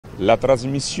La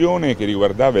trasmissione che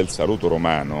riguardava il saluto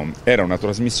romano era una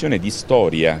trasmissione di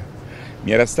storia.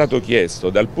 Mi era stato chiesto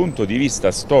dal punto di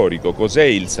vista storico cos'è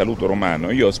il saluto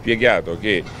romano. Io ho spiegato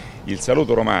che il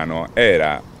saluto romano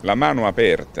era la mano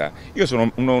aperta. Io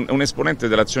sono un esponente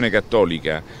dell'Azione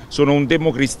Cattolica, sono un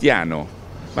democristiano.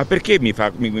 Ma perché mi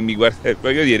guarda?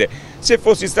 Voglio dire, se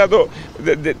fossi stato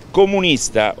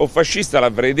comunista o fascista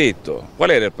l'avrei detto.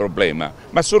 Qual era il problema?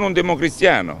 Ma sono un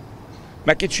democristiano.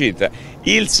 Ma che c'entra?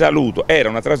 Il saluto era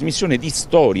una trasmissione di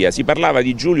storia, si parlava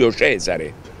di Giulio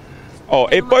Cesare.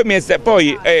 E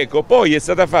poi è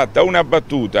stata fatta una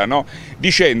battuta, no?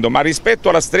 Dicendo, ma rispetto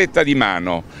alla stretta di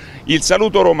mano, il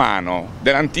saluto romano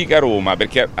dell'antica Roma,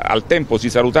 perché al tempo si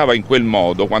salutava in quel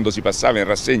modo quando si passava in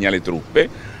rassegna le truppe,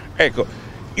 ecco,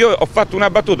 io ho fatto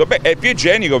una battuta, è più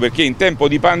igienico perché in tempo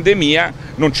di pandemia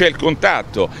non c'è il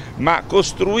contatto, ma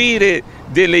costruire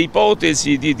delle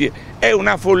ipotesi è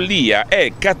una follia,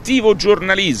 è cattivo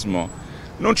giornalismo,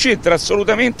 non c'entra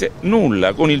assolutamente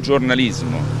nulla con il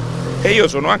giornalismo. E io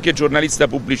sono anche giornalista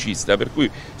pubblicista, per cui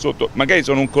magari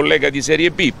sono un collega di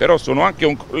serie B, però sono anche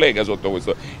un collega sotto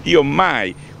questo. Io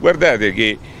mai, guardate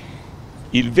che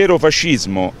il vero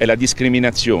fascismo è la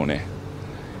discriminazione,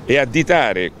 è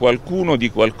additare qualcuno di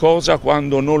qualcosa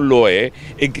quando non lo è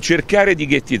e cercare di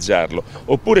ghettizzarlo,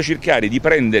 oppure cercare di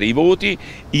prendere i voti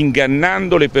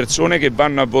ingannando le persone che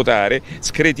vanno a votare,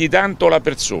 screditando la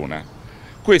persona.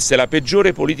 Questa è la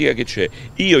peggiore politica che c'è.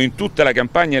 Io in tutta la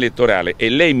campagna elettorale, e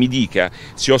lei mi dica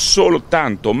se ho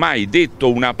soltanto mai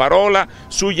detto una parola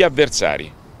sugli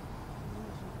avversari.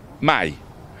 Mai.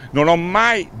 Non ho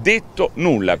mai detto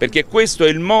nulla, perché questo è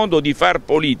il modo di far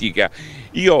politica.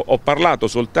 Io ho parlato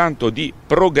soltanto di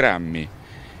programmi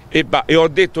e ho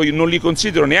detto io non li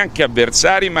considero neanche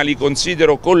avversari, ma li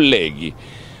considero colleghi.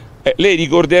 Lei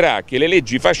ricorderà che le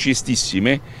leggi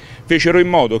fascistissime fecero in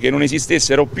modo che non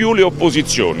esistessero più le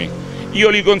opposizioni. Io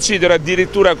li considero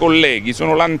addirittura colleghi,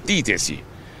 sono l'antitesi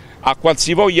a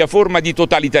qualsivoglia forma di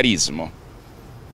totalitarismo.